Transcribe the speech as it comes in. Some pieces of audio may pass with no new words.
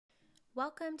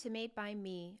Welcome to Made by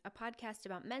Me, a podcast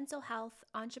about mental health,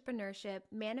 entrepreneurship,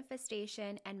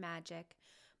 manifestation, and magic.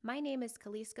 My name is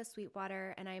Kaliska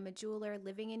Sweetwater, and I am a jeweler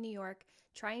living in New York,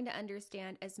 trying to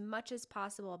understand as much as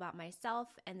possible about myself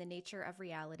and the nature of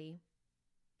reality.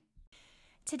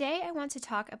 Today, I want to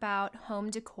talk about home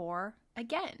decor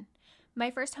again. My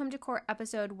first home decor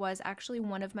episode was actually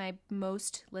one of my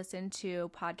most listened to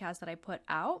podcasts that I put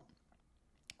out,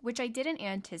 which I didn't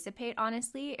anticipate,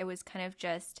 honestly. It was kind of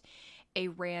just a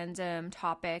random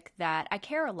topic that I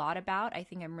care a lot about. I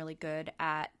think I'm really good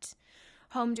at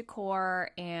home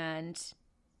decor and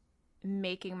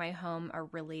making my home a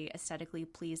really aesthetically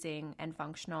pleasing and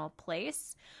functional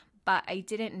place. But I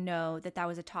didn't know that that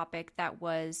was a topic that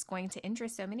was going to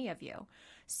interest so many of you.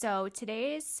 So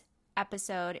today's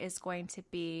episode is going to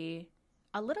be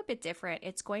a little bit different.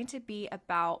 It's going to be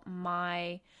about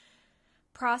my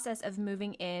process of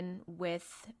moving in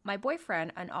with my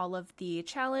boyfriend and all of the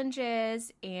challenges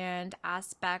and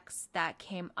aspects that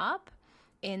came up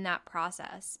in that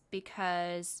process,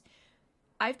 because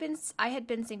I had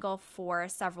been single for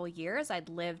several years. I'd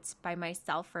lived by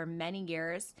myself for many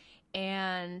years,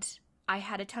 and I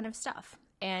had a ton of stuff,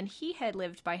 and he had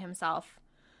lived by himself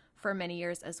for many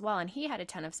years as well, and he had a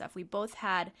ton of stuff. We both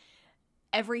had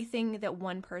everything that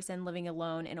one person living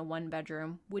alone in a one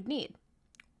bedroom would need,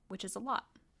 which is a lot.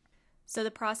 So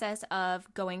the process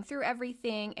of going through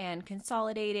everything and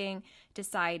consolidating,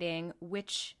 deciding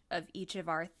which of each of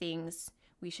our things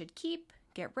we should keep,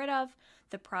 get rid of,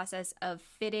 the process of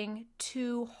fitting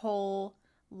two whole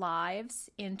lives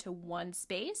into one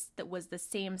space that was the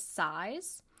same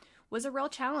size was a real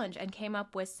challenge, and came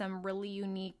up with some really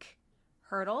unique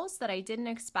hurdles that I didn't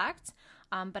expect.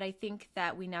 But I think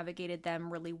that we navigated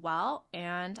them really well,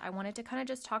 and I wanted to kind of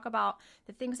just talk about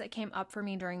the things that came up for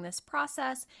me during this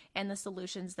process and the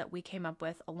solutions that we came up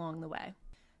with along the way.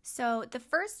 So the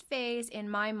first phase in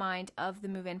my mind of the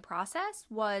move-in process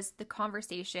was the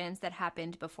conversations that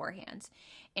happened beforehand.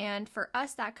 And for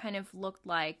us, that kind of looked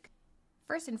like,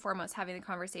 first and foremost, having the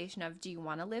conversation of, do you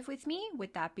want to live with me?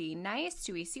 Would that be nice?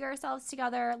 Do we see ourselves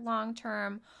together long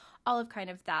term? All of kind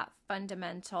of that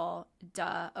fundamental,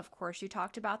 of course you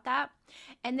talked about that.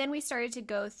 And then we started to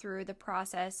go through the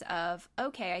process of,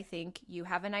 okay, I think you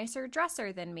have a nicer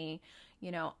dresser than me.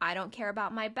 I don't care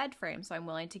about my bed frame, so I'm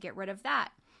willing to get rid of that.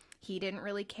 He didn't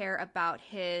really care about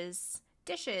his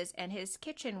dishes and his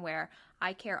kitchenware.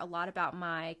 I care a lot about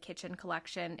my kitchen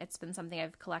collection. It's been something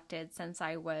I've collected since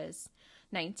I was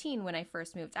 19 when I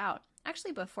first moved out.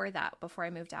 Actually, before I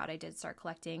moved out, I did start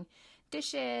collecting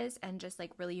dishes and just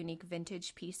like really unique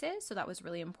vintage pieces. So that was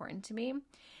really important to me.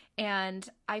 And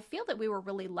I feel that we were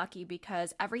really lucky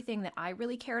because everything that I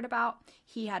really cared about,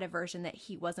 he had a version that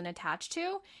he wasn't attached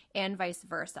to, and vice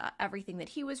versa. Everything that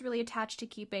he was really attached to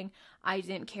keeping, I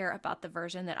didn't care about the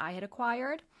version that I had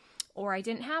acquired, or I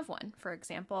didn't have one. For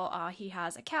example, he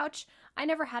has a couch. I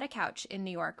never had a couch in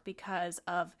New York because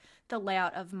of the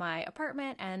layout of my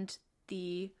apartment and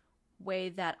the way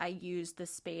that I used the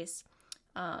space,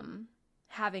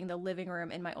 having the living room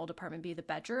in my old apartment be the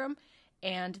bedroom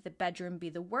and the bedroom be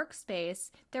the workspace.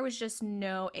 There was just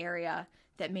no area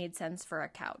that made sense for a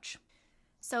couch.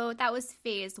 So that was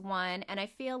phase one, and I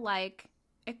feel like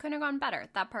it couldn't have gone better.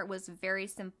 That part was very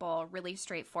simple, really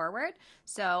straightforward.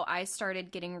 So I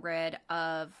started getting rid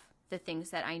of the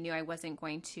things that I knew I wasn't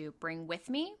going to bring with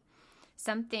me.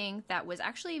 Something that was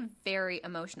actually very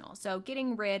emotional. So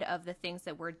getting rid of the things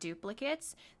that were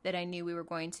duplicates that I knew we were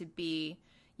going to be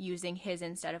using his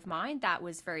instead of mine, that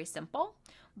was very simple.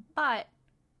 But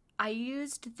I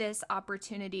used this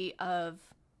opportunity of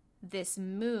this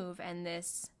move and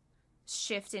this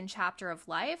shift in chapter of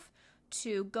life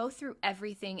to go through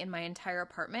everything in my entire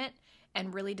apartment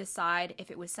and really decide if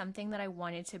it was something that I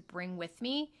wanted to bring with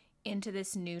me into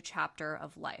this new chapter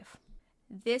of life.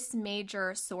 This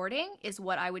major sorting is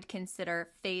what I would consider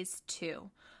phase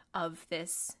two of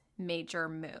this major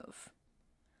move.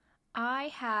 I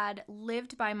had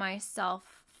lived by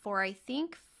myself for, I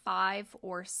think, 5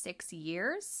 or 6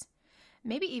 years,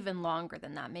 maybe even longer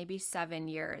than that, maybe 7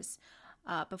 years,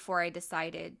 before I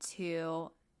decided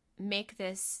to make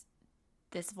this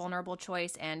vulnerable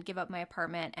choice and give up my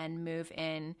apartment and move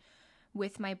in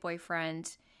with my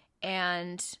boyfriend.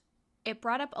 And it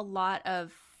brought up a lot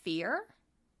of fear,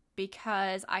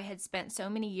 because I had spent so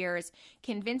many years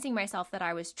convincing myself that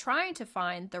I was trying to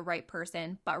find the right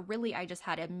person, but really I just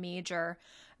had a major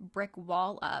brick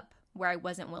wall up where I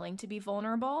wasn't willing to be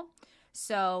vulnerable.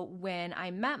 So when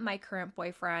I met my current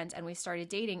boyfriend and we started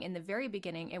dating, in the very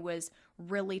beginning, it was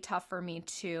really tough for me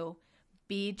to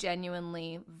be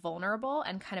genuinely vulnerable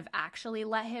and kind of actually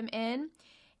let him in.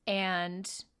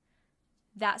 And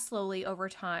that slowly over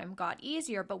time got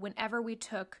easier. But whenever we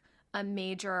took a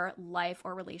major life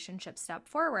or relationship step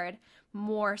forward,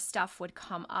 more stuff would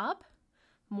come up,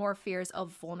 more fears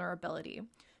of vulnerability.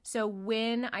 So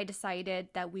when I decided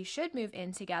that we should move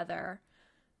in together,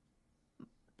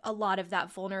 a lot of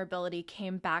that vulnerability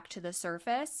came back to the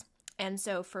surface. And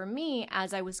so for me,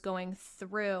 as I was going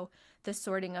through the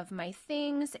sorting of my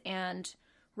things and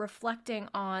reflecting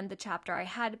on the chapter I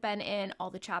had been in,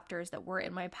 all the chapters that were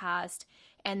in my past,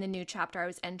 and the new chapter I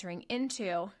was entering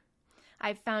into,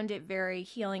 I found it very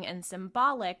healing and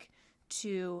symbolic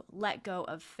to let go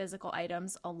of physical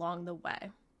items along the way.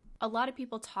 A lot of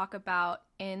people talk about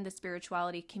in the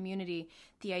spirituality community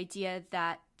the idea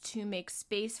that to make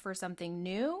space for something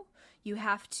new, you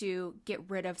have to get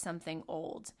rid of something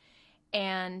old.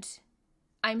 And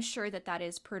I'm sure that that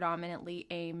is predominantly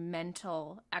a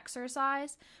mental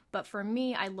exercise, but for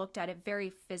me, I looked at it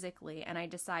very physically and I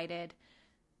decided,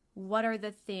 what are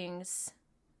the things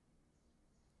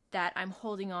that I'm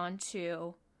holding on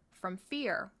to from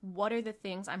fear? What are the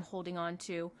things I'm holding on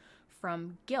to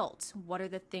from guilt? What are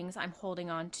the things I'm holding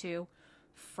on to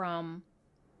from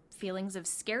feelings of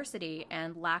scarcity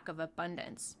and lack of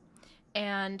abundance?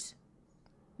 And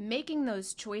making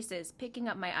those choices, picking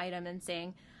up my item and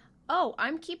saying, oh,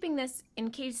 I'm keeping this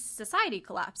in case society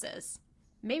collapses.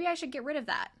 Maybe I should get rid of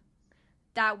that.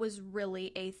 That was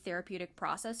really a therapeutic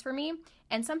process for me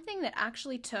and something that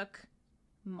actually took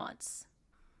months.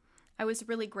 I was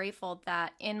really grateful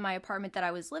that in my apartment that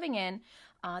I was living in,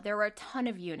 there were a ton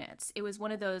of units. It was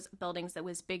one of those buildings that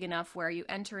was big enough where you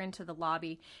enter into the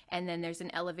lobby and then there's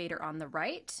an elevator on the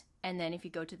right. And then if you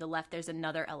go to the left, there's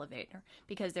another elevator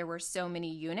because there were so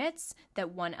many units that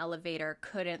one elevator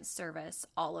couldn't service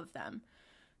all of them.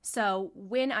 So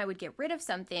when I would get rid of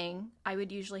something, I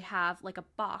would usually have like a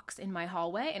box in my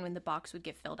hallway. And when the box would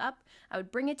get filled up, I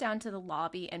would bring it down to the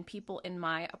lobby and people in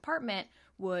my apartment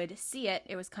would see it.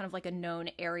 It was kind of like a known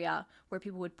area where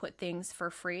people would put things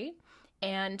for free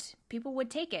and people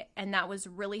would take it. And that was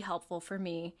really helpful for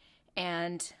me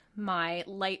and my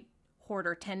light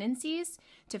hoarder tendencies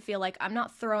to feel like I'm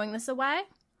not throwing this away.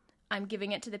 I'm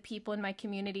giving it to the people in my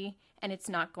community and it's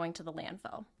not going to the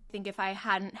landfill. I think if I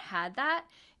hadn't had that,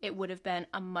 it would have been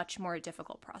a much more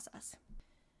difficult process.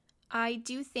 I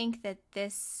do think that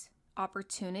this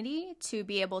opportunity to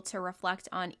be able to reflect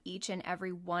on each and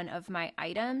every one of my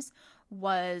items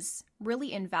was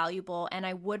really invaluable, and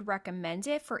I would recommend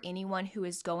it for anyone who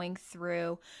is going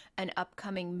through an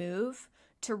upcoming move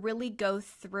to really go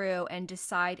through and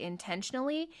decide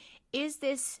intentionally, is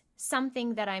this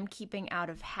something that I'm keeping out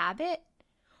of habit?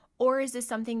 Or is this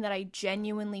something that I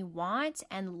genuinely want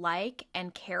and like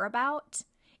and care about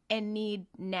and need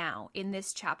now in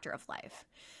this chapter of life?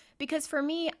 Because for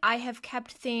me, I have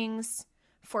kept things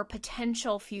for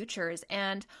potential futures,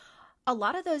 and a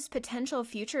lot of those potential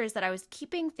futures that I was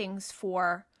keeping things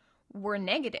for were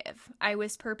negative. I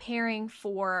was preparing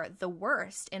for the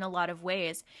worst in a lot of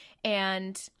ways,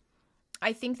 and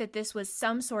I think that this was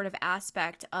some sort of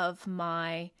aspect of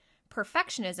my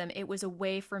perfectionism. It was a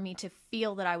way for me to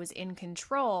feel that I was in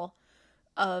control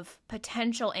of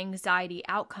potential anxiety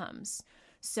outcomes.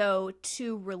 So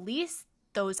to release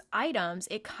those items,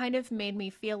 it kind of made me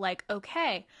feel like,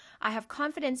 okay, I have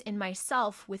confidence in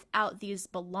myself without these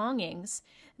belongings,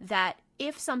 that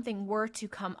if something were to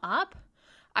come up,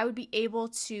 I would be able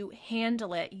to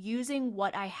handle it using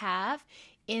what I have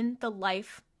in the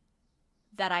life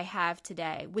that I have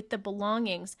today, with the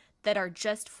belongings that are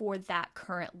just for that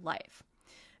current life.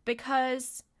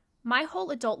 Because my whole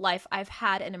adult life, I've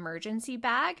had an emergency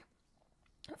bag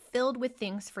filled with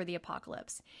things for the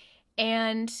apocalypse.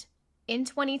 And in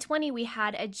 2020, we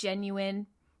had a genuine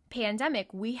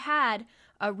pandemic. We had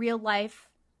a real life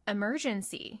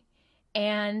emergency.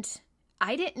 And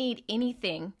I didn't need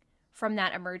anything from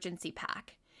that emergency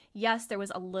pack. Yes, there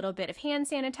was a little bit of hand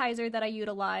sanitizer that I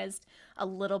utilized, a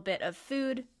little bit of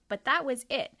food, but that was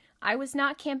it. I was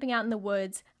not camping out in the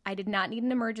woods. I did not need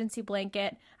an emergency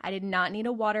blanket. I did not need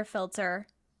a water filter.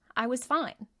 I was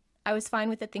fine. I was fine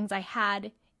with the things I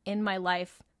had in my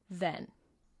life then.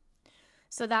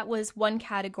 So that was one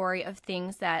category of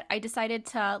things that I decided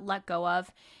to let go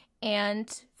of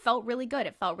and felt really good.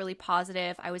 It felt really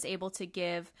positive. I was able to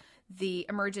give the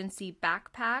emergency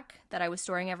backpack that I was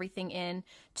storing everything in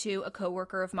to a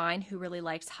coworker of mine who really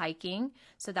likes hiking.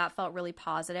 So that felt really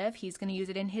positive. He's going to use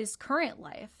it in his current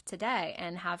life today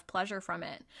and have pleasure from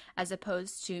it, as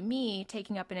opposed to me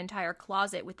taking up an entire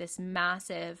closet with this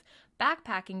massive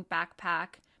backpacking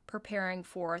backpack preparing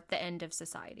for the end of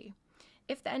society.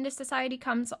 If the end of society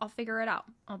comes, I'll figure it out.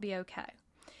 I'll be okay.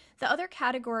 The other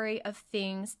category of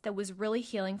things that was really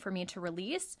healing for me to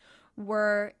release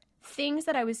were things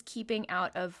that I was keeping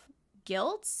out of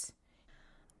guilt,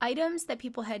 items that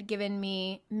people had given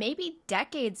me maybe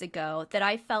decades ago that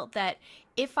I felt that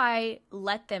if I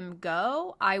let them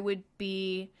go, I would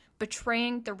be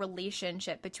betraying the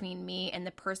relationship between me and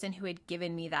the person who had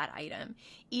given me that item.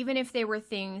 Even if they were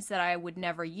things that I would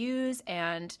never use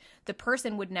and the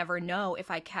person would never know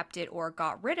if I kept it or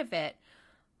got rid of it,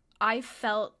 I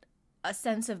felt a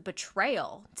sense of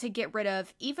betrayal to get rid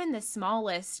of even the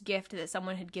smallest gift that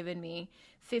someone had given me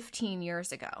 15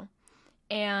 years ago.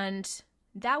 And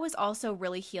that was also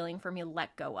really healing for me to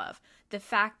let go of. The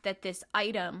fact that this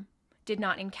item did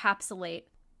not encapsulate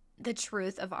the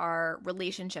truth of our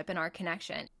relationship and our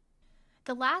connection.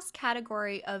 The last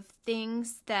category of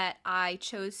things that I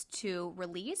chose to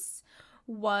release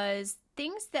was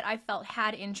things that I felt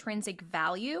had intrinsic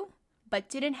value, but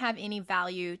didn't have any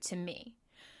value to me.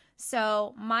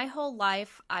 So my whole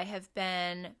life, I have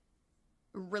been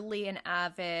really an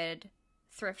avid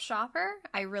thrift shopper.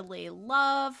 I really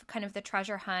love kind of the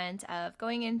treasure hunt of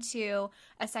going into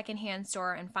a secondhand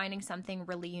store and finding something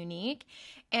really unique.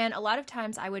 And a lot of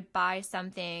times I would buy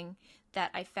something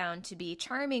that I found to be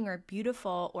charming or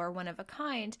beautiful or one of a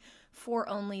kind for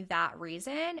only that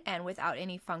reason and without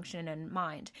any function in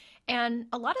mind. And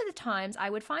a lot of the times I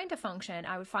would find a function,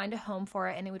 I would find a home for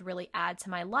it, and it would really add to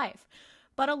my life.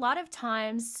 But a lot of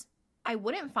times I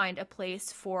wouldn't find a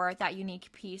place for that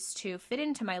unique piece to fit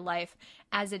into my life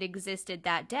as it existed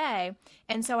that day.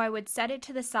 And so I would set it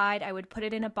to the side, I would put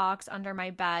it in a box under my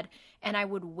bed, and I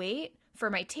would wait for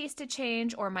my taste to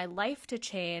change or my life to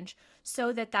change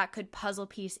so that that could puzzle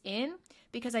piece in,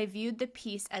 because I viewed the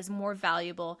piece as more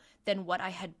valuable than what I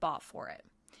had bought for it.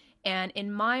 And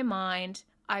in my mind,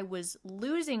 I was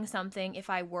losing something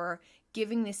if I were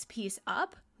giving this piece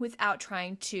up without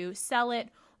trying to sell it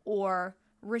or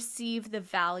receive the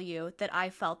value that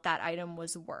I felt that item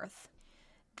was worth.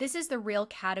 This is the real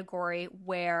category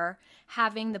where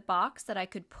having the box that I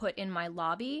could put in my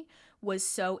lobby was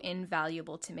so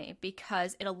invaluable to me,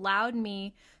 because it allowed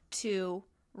me to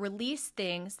release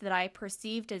things that I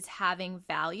perceived as having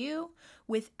value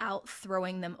without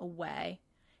throwing them away.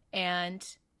 And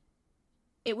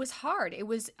it was hard.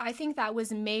 I think that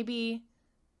was maybe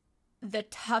the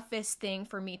toughest thing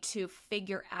for me to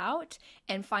figure out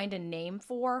and find a name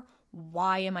for.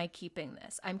 Why am I keeping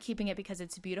this? I'm keeping it because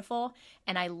it's beautiful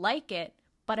and I like it,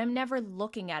 but I'm never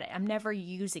looking at it. I'm never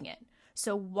using it.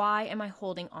 So why am I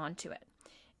holding on to it?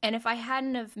 And if I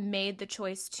hadn't have made the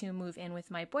choice to move in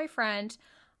with my boyfriend,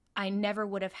 I never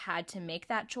would have had to make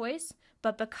that choice.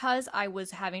 But because I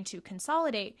was having to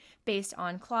consolidate based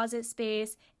on closet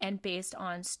space and based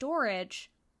on storage,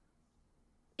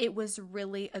 it was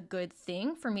really a good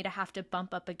thing for me to have to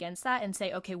bump up against that and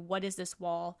say, okay, what is this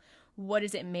wall? What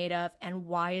is it made of? And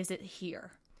why is it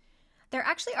here? There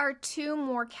actually are two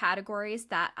more categories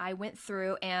that I went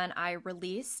through and I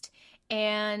released.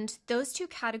 And those two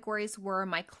categories were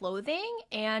my clothing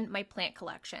and my plant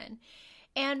collection.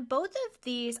 And both of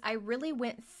these I really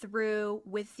went through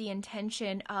with the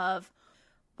intention of,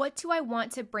 what do I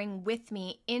want to bring with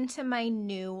me into my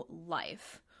new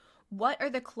life? What are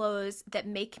the clothes that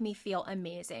make me feel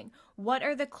amazing? What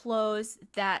are the clothes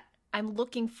that I'm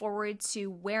looking forward to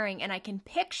wearing and I can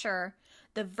picture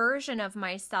the version of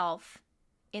myself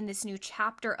in this new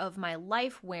chapter of my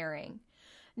life wearing?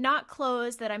 Not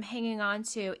clothes that I'm hanging on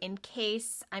to in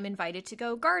case I'm invited to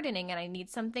go gardening and I need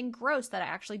something gross that I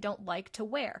actually don't like to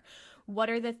wear. What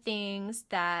are the things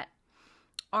that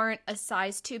aren't a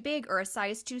size too big or a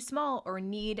size too small or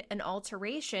need an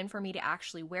alteration for me to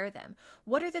actually wear them?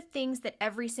 What are the things that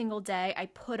every single day I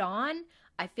put on,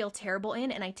 I feel terrible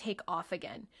in, and I take off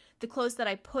again? The clothes that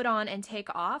I put on and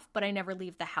take off, but I never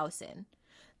leave the house in.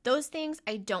 Those things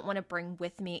I don't want to bring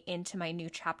with me into my new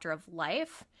chapter of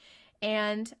life.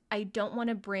 And I don't want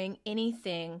to bring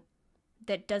anything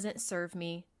that doesn't serve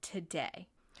me today.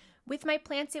 With my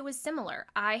plants, it was similar.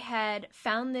 I had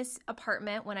found this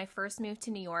apartment when I first moved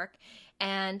to New York,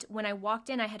 and when I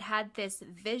walked in, I had this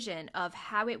vision of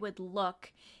how it would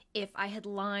look if I had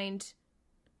lined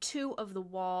two of the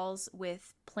walls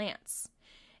with plants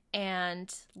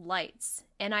and lights.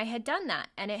 And I had done that,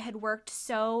 and it had worked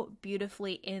so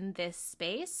beautifully in this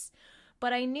space.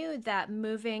 But I knew that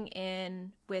moving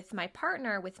in with my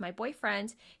partner, with my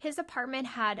boyfriend, his apartment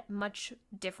had much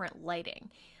different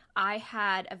lighting. I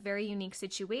had a very unique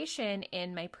situation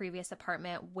in my previous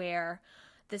apartment where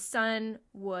the sun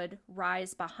would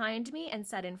rise behind me and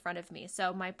set in front of me.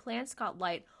 So my plants got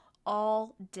light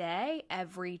all day,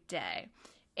 every day.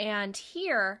 And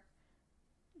here,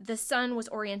 the sun was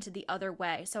oriented the other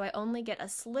way. So I only get a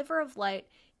sliver of light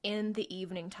in the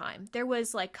evening time. There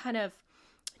was like kind of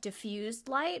diffused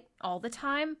light all the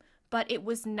time, but it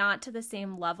was not to the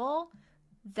same level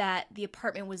that the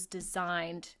apartment was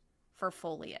designed for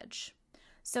foliage.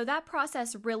 So that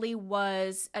process really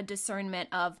was a discernment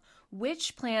of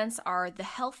which plants are the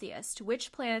healthiest,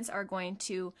 which plants are going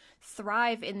to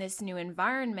thrive in this new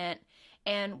environment,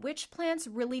 and which plants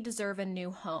really deserve a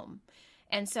new home.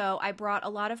 And so I brought a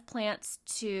lot of plants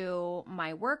to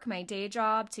my work, my day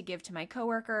job, to give to my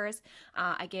coworkers.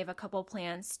 I gave a couple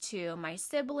plants to my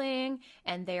sibling,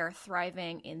 and they are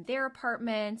thriving in their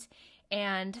apartment.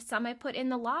 And some I put in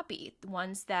the lobby,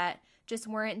 ones that just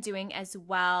weren't doing as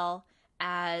well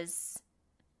as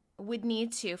would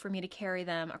need to for me to carry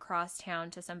them across town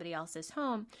to somebody else's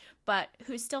home, but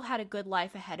who still had a good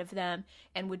life ahead of them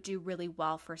and would do really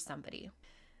well for somebody.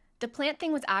 The plant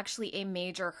thing was actually a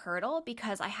major hurdle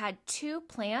because I had two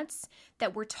plants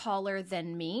that were taller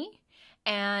than me.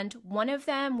 And one of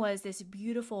them was this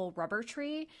beautiful rubber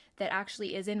tree that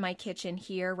actually is in my kitchen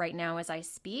here right now as I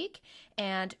speak.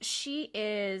 And she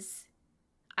is,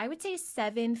 I would say,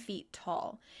 7 feet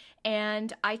tall.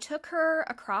 And I took her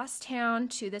across town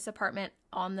to this apartment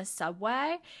on the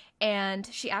subway, and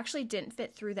she actually didn't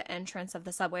fit through the entrance of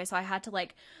the subway. So I had to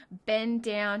like bend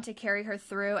down to carry her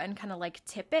through and kind of like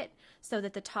tip it so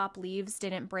that the top leaves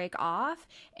didn't break off.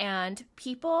 And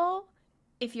people,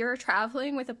 if you're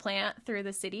traveling with a plant through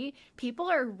the city,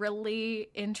 people are really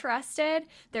interested.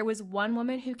 There was one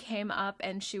woman who came up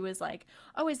and she was like,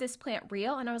 "Oh, is this plant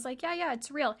real?" And I was like, yeah, it's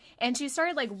real. And she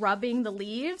started like rubbing the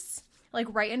leaves like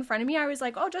right in front of me. I was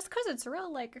like, "Oh, just because it's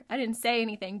real." Like, I didn't say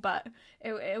anything, but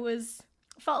it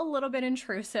felt a little bit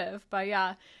intrusive. But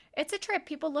yeah, it's a trip.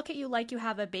 People look at you like you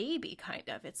have a baby, kind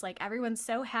of. It's like everyone's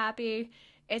so happy.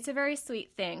 It's a very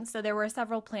sweet thing. So there were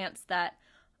several plants that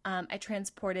I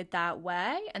transported that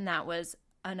way, and that was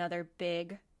another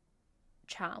big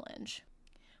challenge.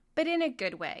 But in a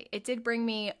good way. It did bring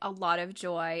me a lot of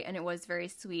joy, and it was very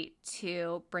sweet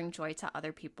to bring joy to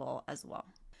other people as well.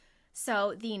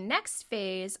 So the next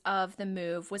phase of the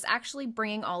move was actually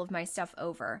bringing all of my stuff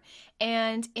over.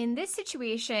 And in this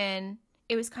situation,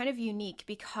 it was kind of unique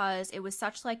because it was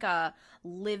such like a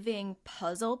living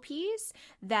puzzle piece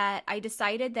that I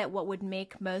decided that what would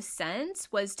make most sense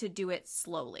was to do it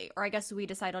slowly. Or I guess we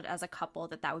decided as a couple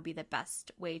that that would be the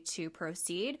best way to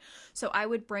proceed. So I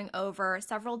would bring over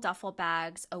several duffel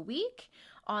bags a week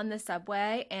on the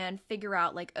subway and figure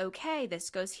out like, okay, this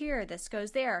goes here, this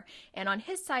goes there. And on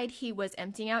his side, he was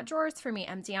emptying out drawers for me,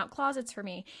 emptying out closets for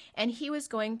me. And he was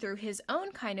going through his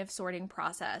own kind of sorting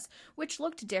process, which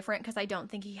looked different because I don't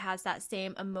think he has that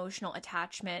same emotional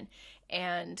attachment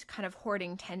and kind of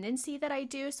hoarding tendency that I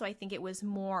do. So I think it was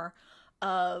more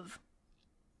of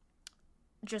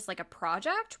just like a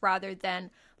project rather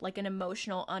than like an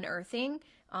emotional unearthing.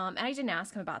 And I didn't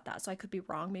ask him about that, so I could be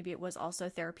wrong. Maybe it was also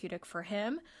therapeutic for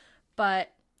him.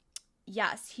 But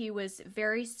yes, he was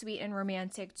very sweet and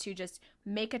romantic to just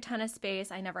make a ton of space.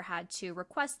 I never had to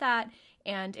request that,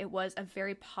 and it was a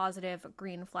very positive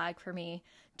green flag for me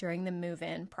during the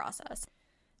move-in process.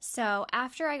 So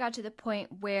after I got to the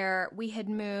point where we had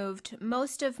moved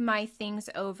most of my things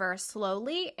over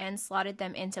slowly and slotted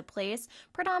them into place,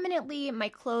 predominantly my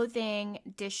clothing,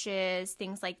 dishes,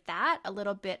 things like that, a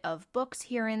little bit of books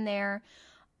here and there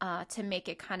to make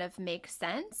it kind of make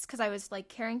sense because I was like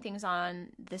carrying things on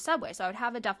the subway. So I would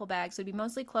have a duffel bag, so it would be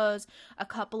mostly clothes, a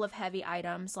couple of heavy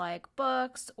items like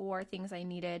books or things I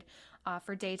needed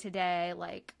for day to day,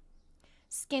 like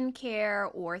skincare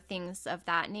or things of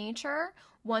that nature.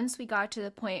 Once we got to the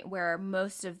point where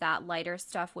most of that lighter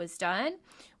stuff was done,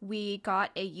 we got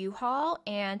a U-Haul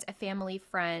and a family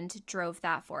friend drove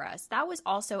that for us. That was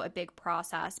also a big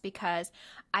process because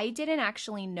I didn't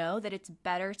actually know that it's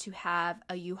better to have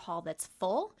a U-Haul that's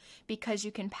full because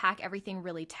you can pack everything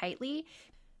really tightly.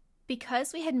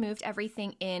 Because we had moved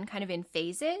everything in kind of in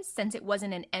phases, since it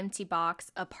wasn't an empty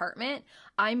box apartment,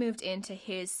 I moved into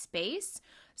his space.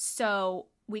 So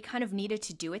we kind of needed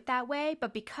to do it that way.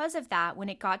 But because of that, when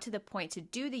it got to the point to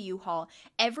do the U-Haul,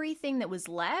 everything that was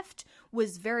left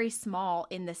was very small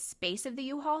in the space of the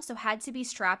U-Haul, so had to be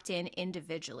strapped in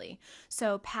individually.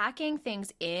 So packing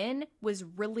things in was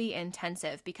really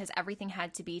intensive because everything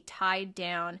had to be tied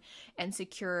down and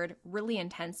secured really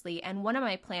intensely. And one of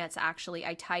my plants actually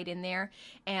I tied in there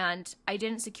and I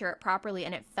didn't secure it properly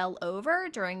and it fell over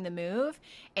during the move.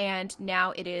 And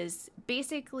now it is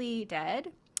basically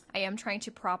dead. I am trying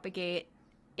to propagate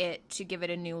it to give it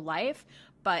a new life,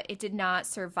 but it did not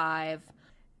survive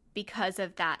because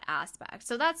of that aspect.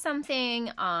 So that's something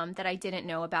that I didn't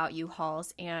know about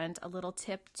U-Hauls, and a little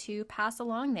tip to pass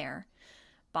along there.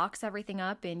 Box everything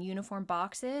up in uniform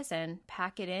boxes and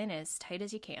pack it in as tight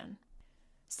as you can.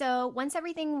 So once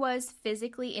everything was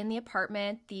physically in the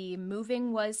apartment, the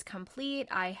moving was complete.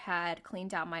 I had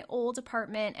cleaned out my old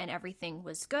apartment and everything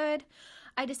was good.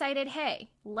 I decided, hey,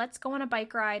 let's go on a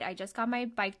bike ride. I just got my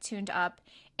bike tuned up,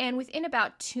 and within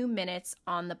about 2 minutes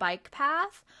on the bike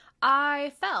path,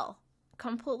 I fell.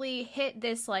 Completely hit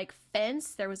this like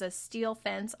fence. There was a steel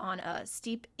fence on a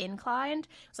steep incline. It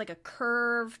was like a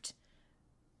curved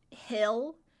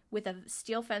hill with a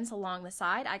steel fence along the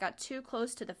side. I got too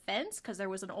close to the fence because there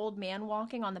was an old man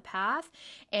walking on the path,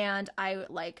 and I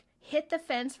like hit the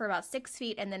fence for about 6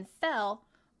 feet and then fell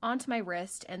onto my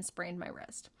wrist and sprained my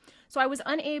wrist. So I was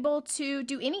unable to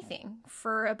do anything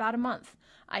for about a month.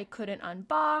 I couldn't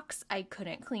unbox, I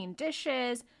couldn't clean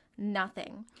dishes,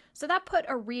 nothing. So that put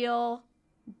a real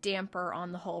damper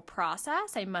on the whole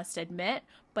process, I must admit,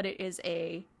 but it is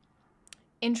a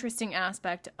interesting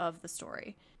aspect of the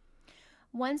story.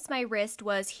 Once my wrist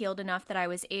was healed enough that I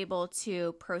was able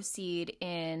to proceed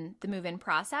in the move-in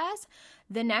process,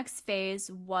 the next phase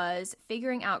was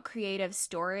figuring out creative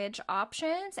storage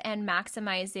options and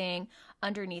maximizing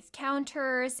underneath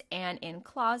counters and in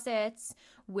closets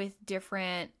with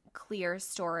different clear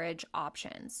storage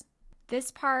options.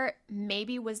 This part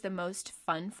maybe was the most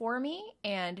fun for me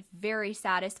and very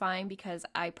satisfying because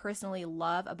I personally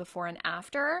love a before and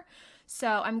after. So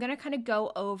I'm going to kind of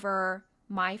go over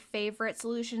my favorite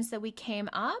solutions that we came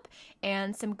up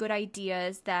and some good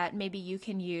ideas that maybe you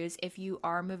can use if you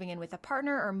are moving in with a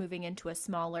partner or moving into a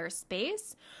smaller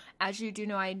space. As you do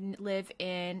know, I live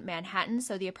in Manhattan,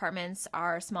 so the apartments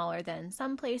are smaller than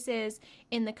some places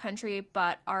in the country,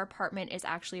 but our apartment is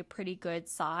actually a pretty good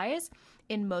size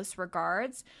in most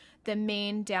regards. The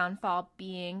main downfall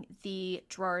being the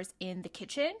drawers in the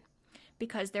kitchen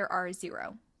because there are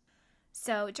 0.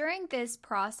 So during this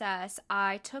process,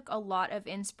 I took a lot of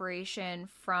inspiration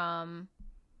from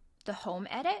The Home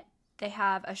Edit. They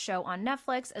have a show on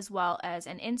Netflix as well as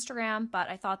an Instagram, but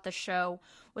I thought the show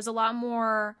was a lot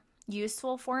more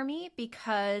useful for me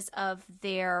because of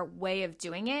their way of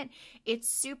doing it. It's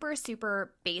super,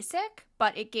 super basic,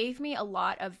 but it gave me a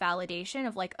lot of validation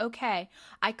of like, okay,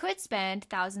 I could spend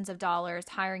thousands of dollars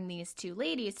hiring these 2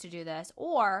 ladies to do this,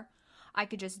 or I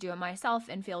could just do it myself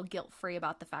and feel guilt-free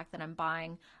about the fact that I'm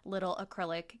buying little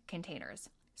acrylic containers.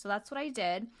 So that's what I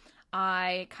did.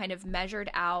 I kind of measured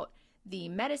out the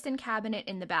medicine cabinet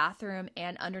in the bathroom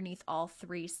and underneath all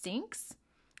 3 sinks,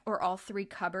 or all 3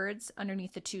 cupboards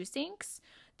underneath the 2 sinks,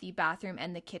 the bathroom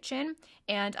and the kitchen.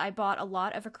 And I bought a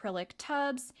lot of acrylic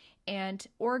tubs and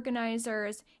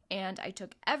organizers, and I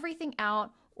took everything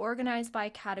out, organized by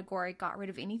category, got rid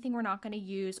of anything we're not going to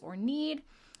use or need,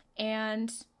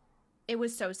 and it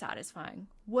was so satisfying.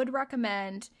 Would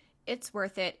recommend. It's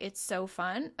worth it. It's so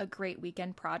fun. A great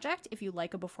weekend project if you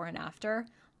like a before and after,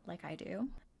 like I do.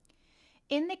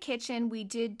 In the kitchen, we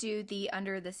did do the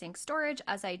under the sink storage,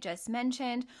 as I just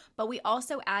mentioned, but we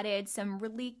also added some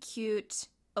really cute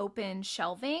open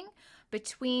shelving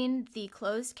between the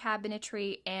closed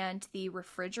cabinetry and the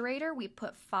refrigerator. We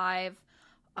put 5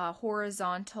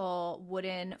 horizontal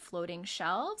wooden floating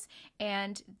shelves,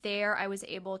 and there I was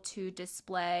able to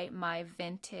display my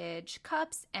vintage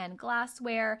cups and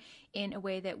glassware in a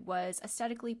way that was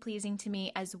aesthetically pleasing to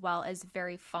me as well as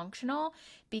very functional,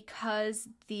 because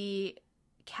the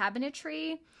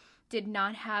cabinetry did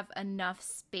not have enough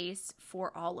space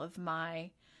for all of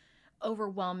my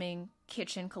overwhelming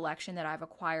kitchen collection that I've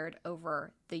acquired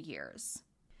over the years.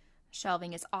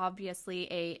 Shelving is obviously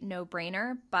a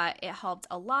no-brainer, but it helped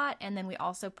a lot. And then we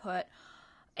also put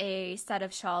a set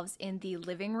of shelves in the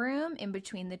living room in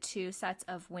between the 2 sets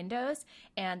of windows,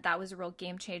 and that was a real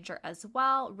game changer as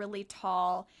well. Really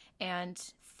tall and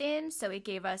thin, so it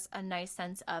gave us a nice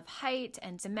sense of height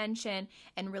and dimension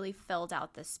and really filled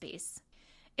out the space.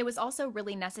 It was also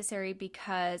really necessary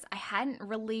because I hadn't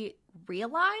really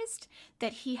realized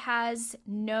that he has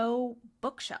no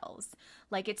bookshelves.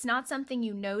 Like, it's not something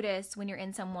you notice when you're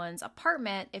in someone's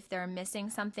apartment if they're missing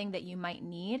something that you might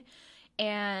need.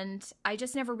 And I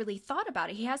just never really thought about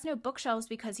it. He has no bookshelves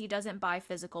because he doesn't buy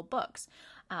physical books.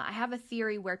 I have a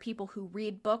theory where people who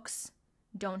read books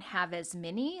don't have as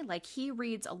many. Like, he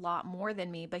reads a lot more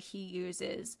than me, but he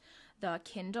uses the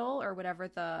Kindle or whatever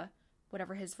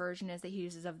his version is that he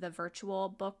uses of the virtual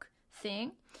book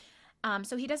thing.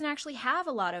 So he doesn't actually have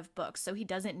a lot of books, so he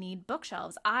doesn't need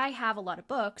bookshelves. I have a lot of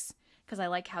books because I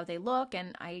like how they look,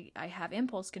 and I have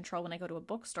impulse control when I go to a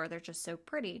bookstore. They're just so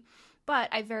pretty, but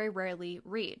I very rarely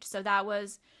read. So that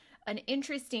was an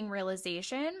interesting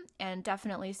realization, and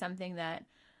definitely something that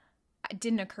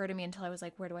didn't occur to me until I was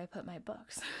like, where do I put my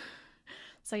books?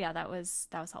 So yeah, that was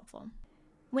helpful.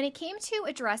 When it came to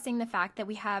addressing the fact that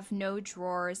we have no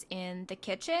drawers in the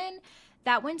kitchen,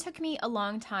 That one took me a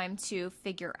long time to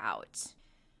figure out.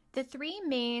 The three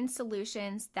main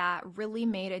solutions that really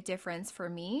made a difference for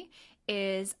me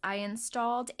is I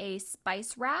installed a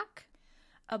spice rack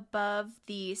above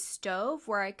the stove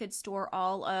where I could store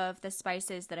all of the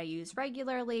spices that I use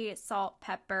regularly. Salt,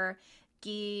 pepper,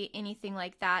 ghee, anything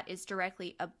like that is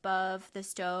directly above the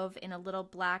stove in a little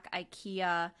black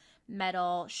IKEA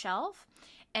metal shelf.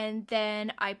 And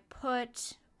then I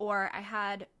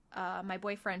had my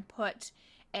boyfriend put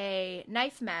a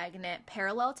knife magnet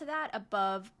parallel to that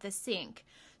above the sink.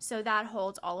 So that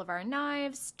holds all of our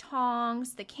knives,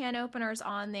 tongs, the can openers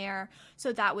on there.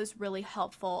 So that was really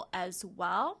helpful as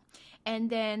well. And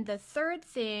then the third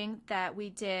thing that we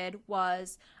did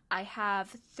was I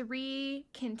have 3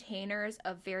 containers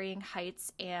of varying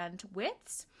heights and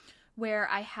widths where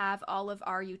I have all of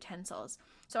our utensils.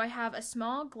 So I have a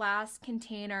small glass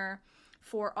container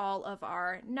for all of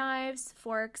our knives,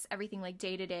 forks, everything like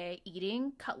day-to-day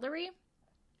eating cutlery.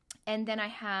 And then I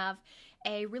have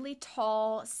a really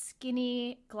tall,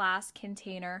 skinny glass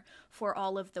container for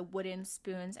all of the wooden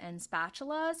spoons and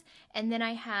spatulas. And then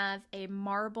I have a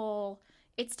marble,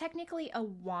 it's technically a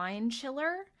wine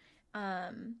chiller,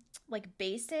 like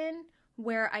basin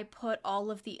where I put all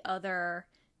of the other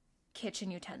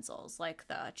kitchen utensils, like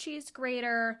the cheese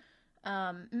grater,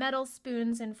 metal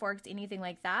spoons and forks, anything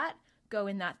like that, go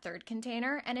in that third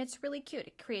container. And it's really cute.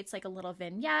 It creates like a little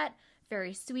vignette,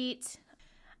 very sweet.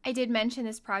 I did mention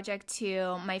this project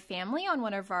to my family on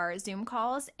one of our Zoom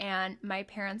calls, and my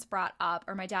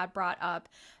dad brought up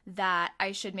that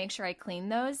I should make sure I clean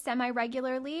those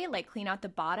semi-regularly, like clean out the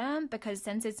bottom, because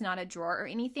since it's not a drawer or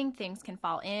anything, things can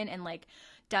fall in and like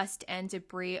dust and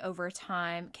debris over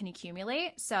time can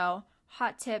accumulate. So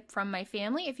hot tip from my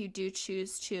family if you do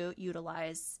choose to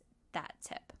utilize that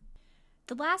tip.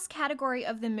 The last category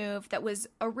of the move that was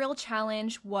a real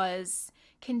challenge was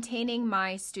containing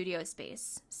my studio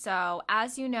space. So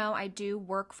as you know, I do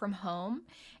work from home,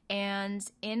 and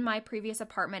in my previous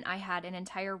apartment, I had an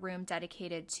entire room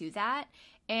dedicated to that,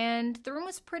 and the room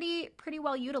was pretty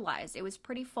well utilized. It was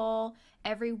pretty full.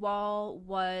 Every wall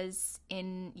was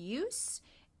in use,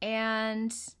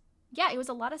 and yeah, it was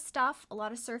a lot of stuff, a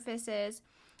lot of surfaces,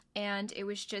 and it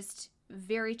was just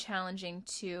very challenging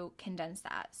to condense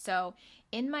that. So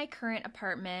in my current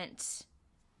apartment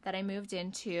that I moved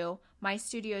into, my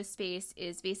studio space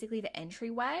is basically the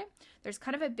entryway. There's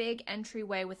kind of a big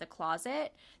entryway with a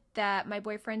closet that my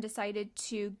boyfriend decided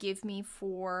to give me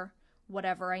for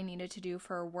whatever I needed to do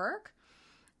for work.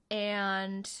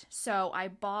 And so I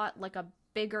bought like a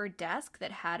bigger desk that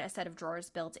had a set of drawers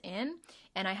built in,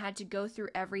 and I had to go through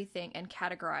everything and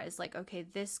categorize, like, okay,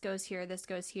 this goes here,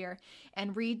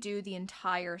 and redo the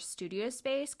entire studio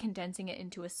space, condensing it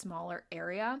into a smaller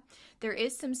area. There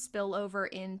is some spillover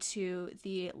into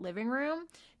the living room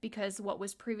because what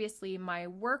was previously my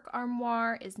work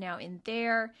armoire is now in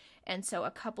there, and so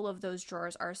a couple of those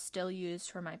drawers are still used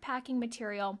for my packing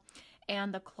material,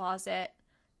 and the closet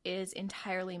is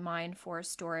entirely mine for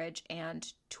storage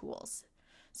and tools.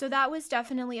 So that was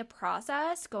definitely a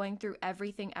process, going through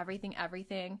everything,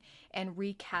 and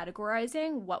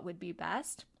recategorizing what would be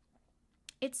best.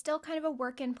 It's still kind of a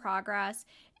work in progress,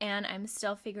 and I'm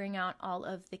still figuring out all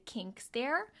of the kinks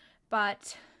there,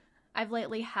 but I've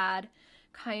lately had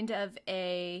kind of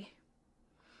a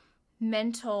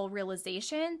mental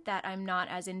realization that I'm not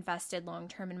as invested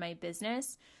long-term in my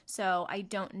business, so I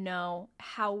don't know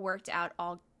how worked out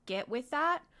I'll get with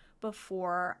that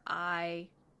before I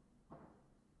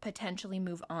potentially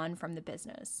move on from the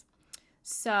business.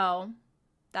 So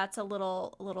that's a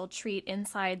little treat,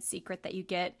 inside secret that you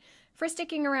get for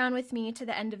sticking around with me to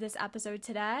the end of this episode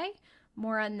today.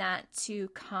 More on that to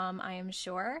come, I am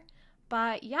sure.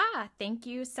 But yeah, thank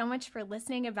you so much for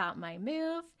listening about my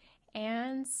move,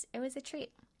 and it was a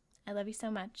treat. I love you so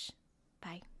much.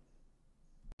 Bye.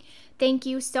 Thank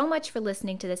you so much for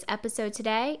listening to this episode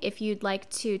today. If you'd like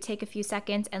to take a few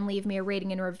seconds and leave me a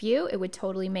rating and review, it would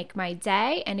totally make my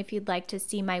day. And if you'd like to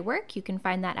see my work, you can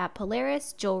find that at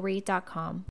polarisjewelry.com.